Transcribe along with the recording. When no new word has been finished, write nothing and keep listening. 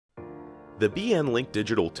The BN-Link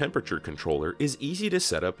digital temperature controller is easy to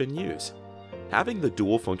set up and use. Having the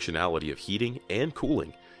dual functionality of heating and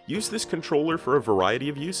cooling, use this controller for a variety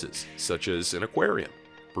of uses, such as an aquarium,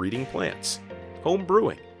 breeding plants, home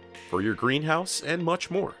brewing, for your greenhouse, and much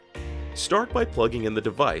more. Start by plugging in the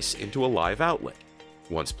device into a live outlet.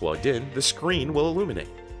 Once plugged in, the screen will illuminate.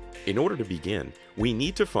 In order to begin, we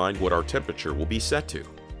need to find what our temperature will be set to,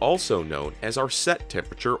 also known as our set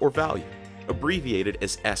temperature or value, abbreviated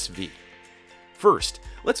as SV. First,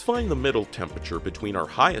 let's find the middle temperature between our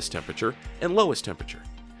highest temperature and lowest temperature.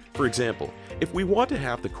 For example, if we want to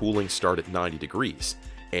have the cooling start at 90 degrees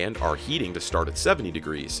and our heating to start at 70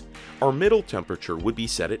 degrees, our middle temperature would be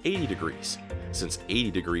set at 80 degrees, since 80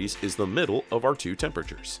 degrees is the middle of our two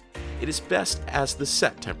temperatures. It is best as the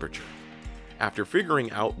set temperature. After figuring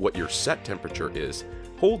out what your set temperature is,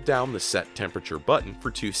 hold down the set temperature button for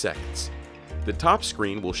 2 seconds. The top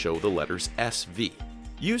screen will show the letters SV.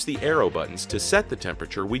 Use the arrow buttons to set the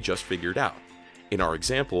temperature we just figured out. In our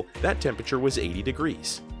example, that temperature was 80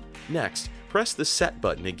 degrees. Next, press the Set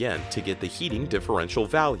button again to get the heating differential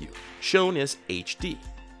value, shown as HD.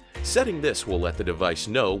 Setting this will let the device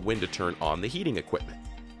know when to turn on the heating equipment.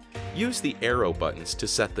 Use the arrow buttons to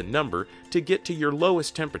set the number to get to your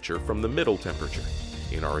lowest temperature from the middle temperature.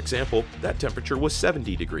 In our example, that temperature was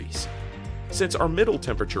 70 degrees. Since our middle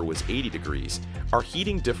temperature was 80 degrees, our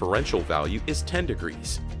heating differential value is 10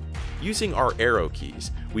 degrees. Using our arrow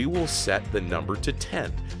keys, we will set the number to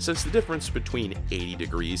 10, since the difference between 80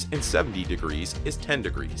 degrees and 70 degrees is 10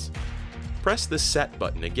 degrees. Press the Set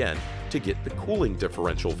button again to get the cooling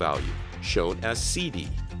differential value, shown as CD.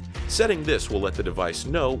 Setting this will let the device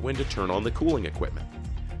know when to turn on the cooling equipment.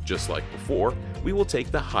 Just like before, we will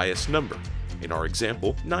take the highest number, in our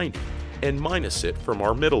example 90, and minus it from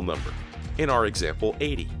our middle number, in our example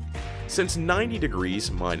 80. Since 90 degrees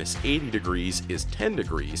minus 80 degrees is 10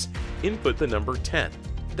 degrees, input the number 10,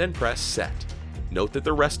 then press Set. Note that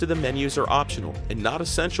the rest of the menus are optional and not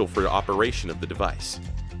essential for the operation of the device.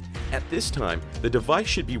 At this time, the device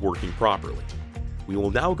should be working properly. We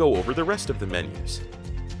will now go over the rest of the menus.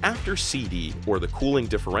 After CD, or the cooling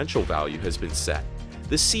differential value, has been set,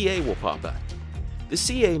 the CA will pop up. The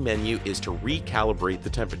CA menu is to recalibrate the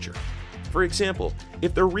temperature. For example,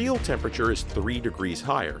 if the real temperature is 3 degrees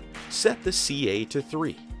higher, set the CA to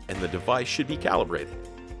 3, and the device should be calibrated.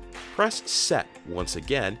 Press Set once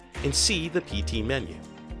again and see the PT menu.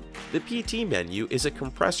 The PT menu is a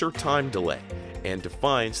compressor time delay and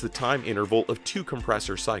defines the time interval of 2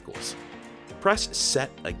 compressor cycles. Press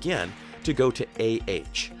Set again to go to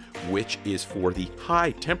AH, which is for the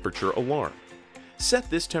high temperature alarm. Set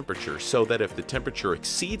this temperature so that if the temperature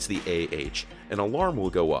exceeds the AH, an alarm will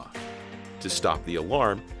go off. To stop the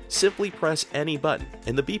alarm, simply press any button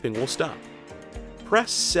and the beeping will stop. Press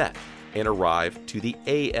Set and arrive to the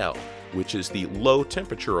AL, which is the low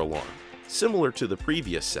temperature alarm, similar to the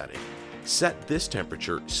previous setting. Set this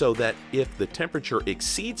temperature so that if the temperature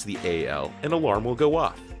exceeds the AL, an alarm will go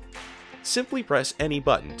off. Simply press any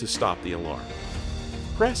button to stop the alarm.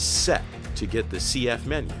 Press Set to get the CF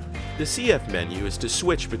menu. The CF menu is to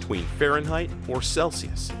switch between Fahrenheit or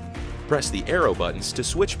Celsius. Press the arrow buttons to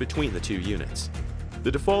switch between the 2 units.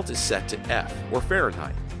 The default is set to F or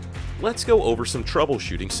Fahrenheit. Let's go over some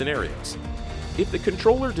troubleshooting scenarios. If the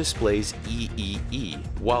controller displays EEE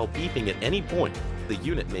while beeping at any point, the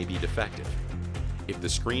unit may be defective. If the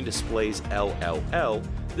screen displays LLL,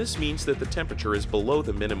 this means that the temperature is below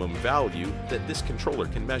the minimum value that this controller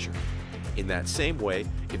can measure. In that same way,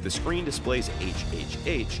 if the screen displays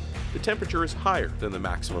HHH, the temperature is higher than the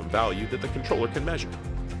maximum value that the controller can measure.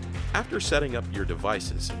 After setting up your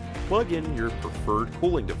devices, plug in your preferred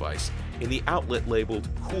cooling device in the outlet labeled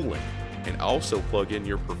Cooling, and also plug in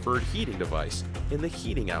your preferred heating device in the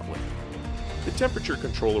Heating outlet. The temperature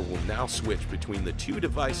controller will now switch between the 2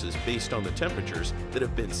 devices based on the temperatures that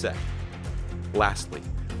have been set. Lastly,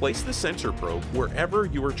 place the sensor probe wherever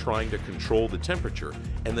you are trying to control the temperature,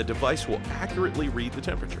 and the device will accurately read the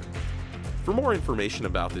temperature. For more information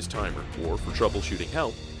about this timer or for troubleshooting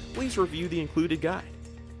help, please review the included guide.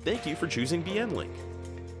 Thank you for choosing BN-Link.